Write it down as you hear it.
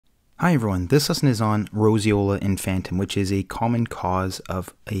Hi everyone, this lesson is on Roseola Infantum, which is a common cause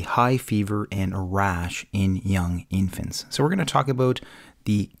of a high fever and a rash in young infants. So we're going to talk about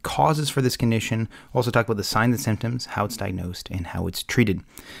the causes for this condition, also talk about the signs and symptoms, how it's diagnosed, and how it's treated.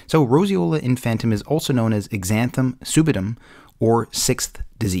 So Roseola Infantum is also known as Exanthem, Subitum, or sixth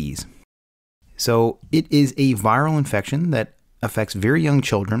disease. So it is a viral infection that affects very young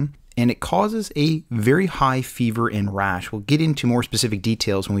children, and it causes a very high fever and rash. We'll get into more specific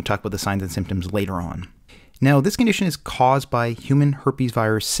details when we talk about the signs and symptoms later on. Now, this condition is caused by human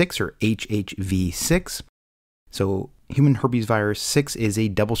herpesvirus 6 or HHV6. So human herpesvirus 6 is a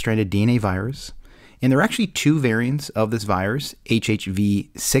double-stranded DNA virus, and there are actually two variants of this virus,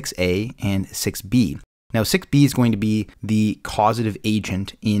 HHV6A and 6B. Now, 6B is going to be the causative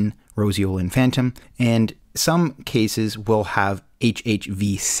agent in Roseola Infantum, and some cases will have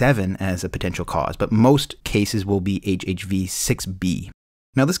HHV7 as a potential cause, but most cases will be HHV6B.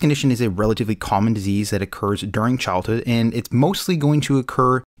 Now, this condition is a relatively common disease that occurs during childhood, and it's mostly going to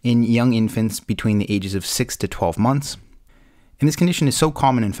occur in young infants between the ages of 6 to 12 months. And this condition is so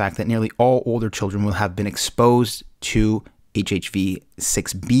common, in fact, that nearly all older children will have been exposed to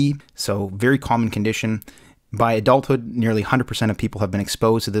HHV6B, so very common condition. By adulthood, nearly 100% of people have been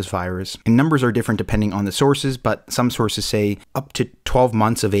exposed to this virus. And numbers are different depending on the sources, but some sources say up to 12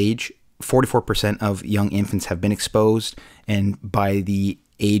 months of age, 44% of young infants have been exposed. And by the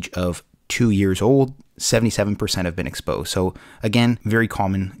age of 2 years old, 77% have been exposed. So again, very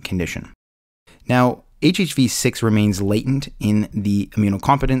common condition. Now, HHV6 remains latent in the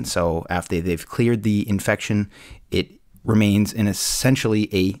immunocompetent. So after they've cleared the infection, it remains in essentially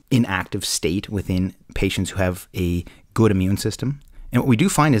a inactive state within patients who have a good immune system. And what we do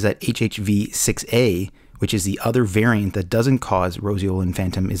find is that HHV6A, which is the other variant that doesn't cause Roseola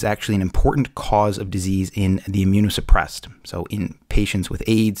Infantum, is actually an important cause of disease in the immunosuppressed, so in patients with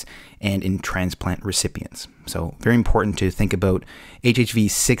AIDS and in transplant recipients. So very important to think about.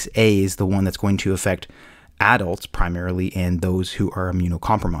 HHV6A is the one that's going to affect adults primarily, and those who are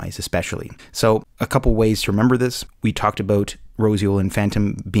immunocompromised especially. So a couple ways to remember this. We talked about Roseola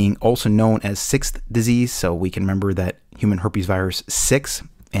Infantum being also known as sixth disease, so we can remember that human herpesvirus 6,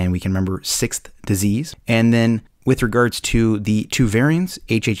 and we can remember sixth disease. And then with regards to the two variants,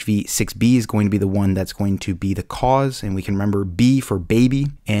 HHV6B is going to be the one that's going to be the cause, and we can remember B for baby,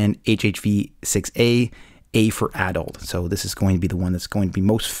 and HHV6A, A for adult. So this is going to be the one that's going to be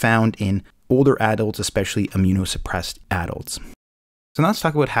most found in older adults, especially immunosuppressed adults. So now let's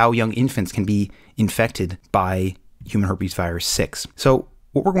talk about how young infants can be infected by human herpesvirus 6. So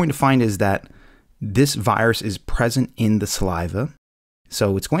what we're going to find is that this virus is present in the saliva.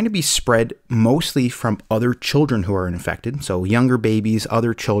 So it's going to be spread mostly from other children who are infected. So younger babies,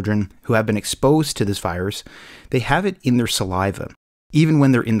 other children who have been exposed to this virus, they have it in their saliva, even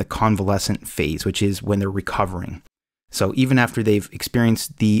when they're in the convalescent phase, which is when they're recovering. So even after they've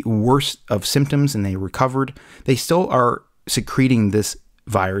experienced the worst of symptoms and they recovered, they still are secreting this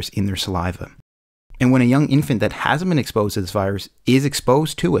virus in their saliva. And when a young infant that hasn't been exposed to this virus is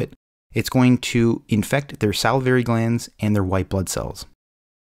exposed to it, it's going to infect their salivary glands and their white blood cells.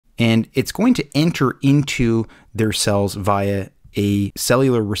 And it's going to enter into their cells via a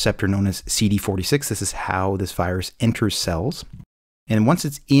cellular receptor known as CD46. This is how this virus enters cells. And once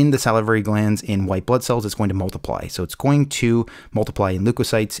it's in the salivary glands and white blood cells, it's going to multiply. So it's going to multiply in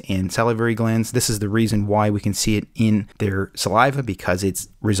leukocytes and salivary glands. This is the reason why we can see it in their saliva, because it's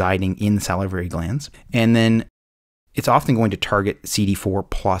residing in the salivary glands. And then it's often going to target CD4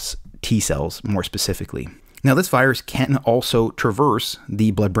 plus T cells more specifically. Now, this virus can also traverse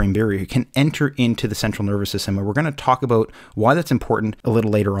the blood-brain barrier. It can enter into the central nervous system, and we're going to talk about why that's important a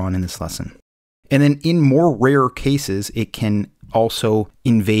little later on in this lesson. And then in more rare cases, it can also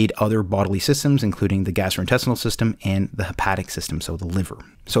invade other bodily systems, including the gastrointestinal system and the hepatic system, so the liver.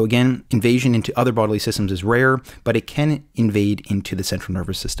 So again, invasion into other bodily systems is rare, but it can invade into the central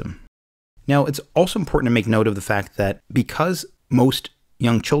nervous system. Now, it's also important to make note of the fact that because most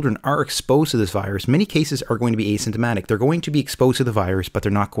young children are exposed to this virus, many cases are going to be asymptomatic. They're going to be exposed to the virus, but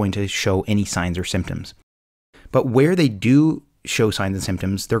they're not going to show any signs or symptoms. But where they do show signs and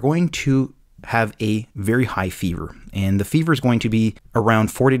symptoms, they're going to have a very high fever, and the fever is going to be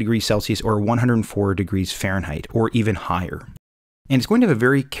around 40 degrees Celsius or 104 degrees Fahrenheit or even higher. And it's going to have a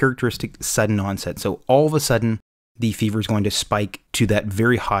very characteristic sudden onset. So all of a sudden, the fever is going to spike to that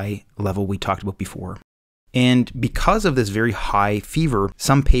very high level we talked about before. And because of this very high fever,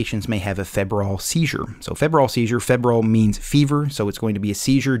 some patients may have a febrile seizure. So febrile means fever, so it's going to be a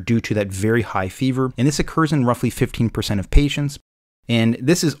seizure due to that very high fever. And this occurs in roughly 15% of patients. And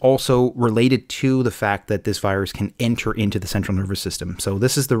this is also related to the fact that this virus can enter into the central nervous system. So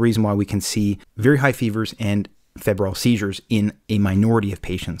this is the reason why we can see very high fevers and febrile seizures in a minority of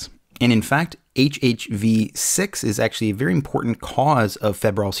patients. And in fact, HHV6 is actually a very important cause of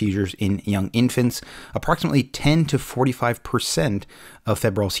febrile seizures in young infants. Approximately 10 to 45% of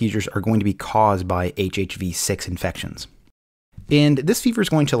febrile seizures are going to be caused by HHV6 infections. And this fever is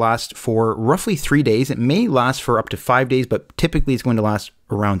going to last for roughly 3 days. It may last for up to 5 days, but typically it's going to last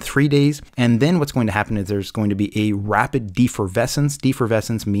around 3 days. And then what's going to happen is there's going to be a rapid defervescence.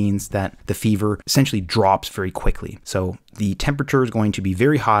 Defervescence means that the fever essentially drops very quickly. So the temperature is going to be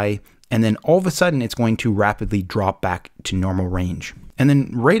very high, and then all of a sudden it's going to rapidly drop back to normal range. And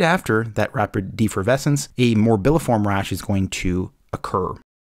then right after that rapid defervescence, a morbilliform rash is going to occur.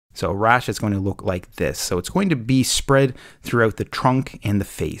 So a rash is going to look like this. So it's going to be spread throughout the trunk and the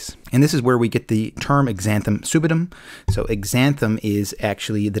face. And this is where we get the term Exanthem subitum. So exanthem is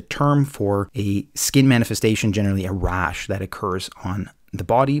actually the term for a skin manifestation, generally a rash that occurs on the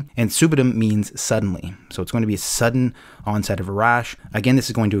body. And subitum means suddenly. So it's going to be a sudden onset of a rash. Again, this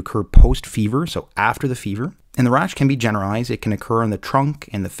is going to occur post-fever, so after the fever. And the rash can be generalized. It can occur on the trunk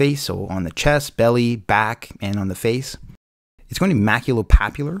and the face, so on the chest, belly, back, and on the face. It's going to be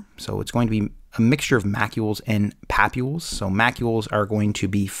maculopapular, so it's going to be a mixture of macules and papules. So macules are going to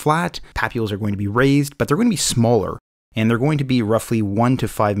be flat, papules are going to be raised, but they're going to be smaller, and they're going to be roughly 1 to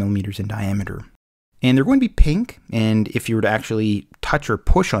 5 millimeters in diameter. And they're going to be pink, and if you were to actually touch or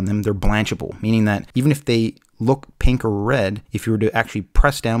push on them, they're blanchable, meaning that even if they look pink or red, if you were to actually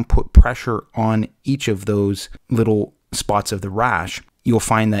press down, put pressure on each of those little spots of the rash, you'll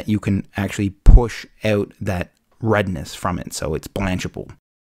find that you can actually push out that redness from it, so it's blanchable.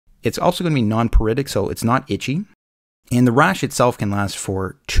 It's also going to be non-pruritic, so it's not itchy. And the rash itself can last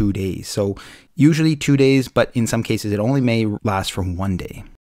for 2 days. So usually 2 days, but in some cases it only may last for 1 day.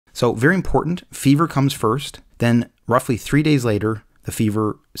 So very important, fever comes first, then roughly 3 days later, the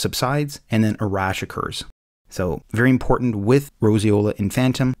fever subsides, and then a rash occurs. So very important with Roseola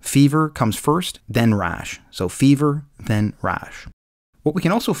Infantum, fever comes first, then rash. So fever, then rash. What we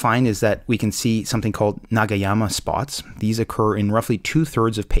can also find is that we can see something called Nagayama spots. These occur in roughly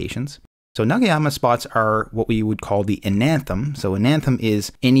 2/3 of patients. So Nagayama spots are what we would call the enanthem. So enanthem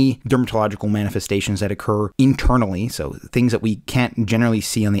is any dermatological manifestations that occur internally, so things that we can't generally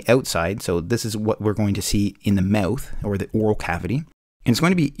see on the outside. So this is what we're going to see in the mouth or the oral cavity. And it's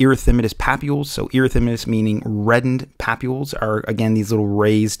going to be erythematous papules. So erythematous meaning reddened papules are, again, these little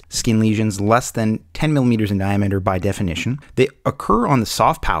raised skin lesions less than 10 millimeters in diameter by definition. They occur on the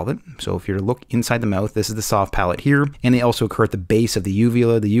soft palate. So if you're to look inside the mouth, this is the soft palate here. And they also occur at the base of the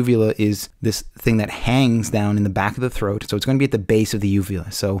uvula. The uvula is this thing that hangs down in the back of the throat. So it's going to be at the base of the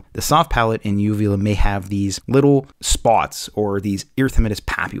uvula. So the soft palate and uvula may have these little spots or these erythematous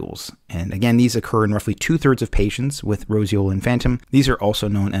papules. And again, these occur in roughly 2/3 of patients with Roseola Infantum. These are also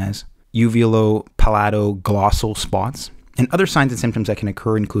known as uvulopalato-glossal spots. And other signs and symptoms that can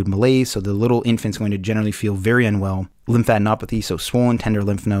occur include malaise, so the little infant's going to generally feel very unwell, lymphadenopathy, so swollen tender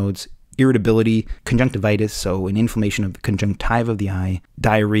lymph nodes, irritability, conjunctivitis, so an inflammation of the conjunctiva of the eye,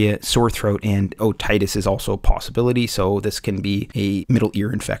 diarrhea, sore throat, and otitis is also a possibility, so this can be a middle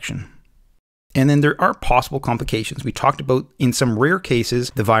ear infection. And then there are possible complications. We talked about, in some rare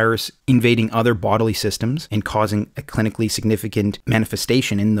cases, the virus invading other bodily systems and causing a clinically significant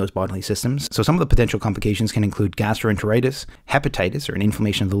manifestation in those bodily systems. So some of the potential complications can include gastroenteritis, hepatitis, or an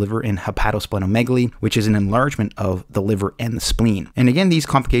inflammation of the liver, and hepatosplenomegaly, which is an enlargement of the liver and the spleen. And again, these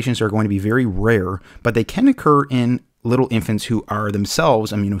complications are going to be very rare, but they can occur in little infants who are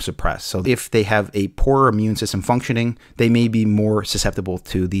themselves immunosuppressed. So if they have a poor immune system functioning, they may be more susceptible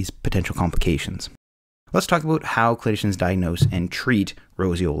to these potential complications. Let's talk about how clinicians diagnose and treat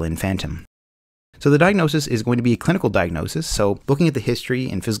Roseola Infantum. So the diagnosis is going to be a clinical diagnosis. So looking at the history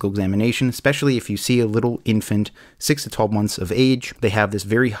and physical examination, especially if you see a little infant 6 to 12 months of age, they have this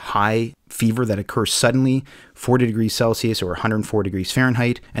very high fever that occurs suddenly, 40 degrees Celsius or 104 degrees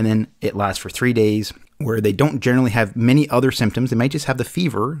Fahrenheit, and then it lasts for 3 days, where they don't generally have many other symptoms. They might just have the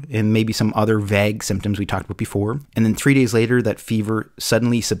fever and maybe some other vague symptoms we talked about before. And then 3 days later, that fever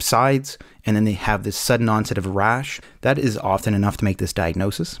suddenly subsides, and then they have this sudden onset of a rash. That is often enough to make this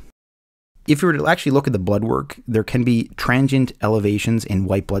diagnosis. If you were to actually look at the blood work, there can be transient elevations in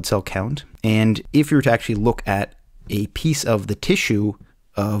white blood cell count. And if you were to actually look at a piece of the tissue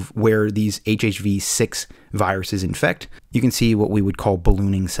of where these HHV6 viruses infect, you can see what we would call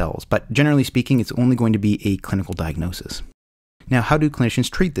ballooning cells. But generally speaking, it's only going to be a clinical diagnosis. Now, how do clinicians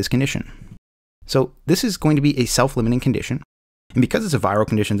treat this condition? So this is going to be a self-limiting condition. And because it's a viral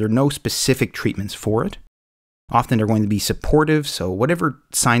condition, there are no specific treatments for it. Often they're going to be supportive, so whatever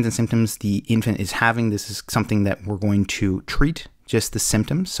signs and symptoms the infant is having, this is something that we're going to treat, just the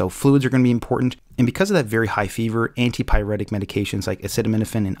symptoms. So fluids are going to be important. And because of that very high fever, antipyretic medications like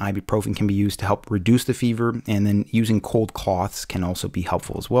acetaminophen and ibuprofen can be used to help reduce the fever, and then using cold cloths can also be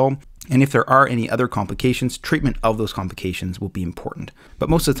helpful as well. And if there are any other complications, treatment of those complications will be important. But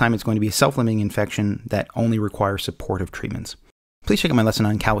most of the time it's going to be a self-limiting infection that only requires supportive treatments. Please check out my lesson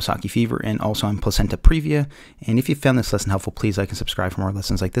on Kawasaki fever and also on placenta previa. And if you found this lesson helpful, please like and subscribe for more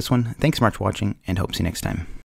lessons like this one. Thanks so much for watching, and hope to see you next time.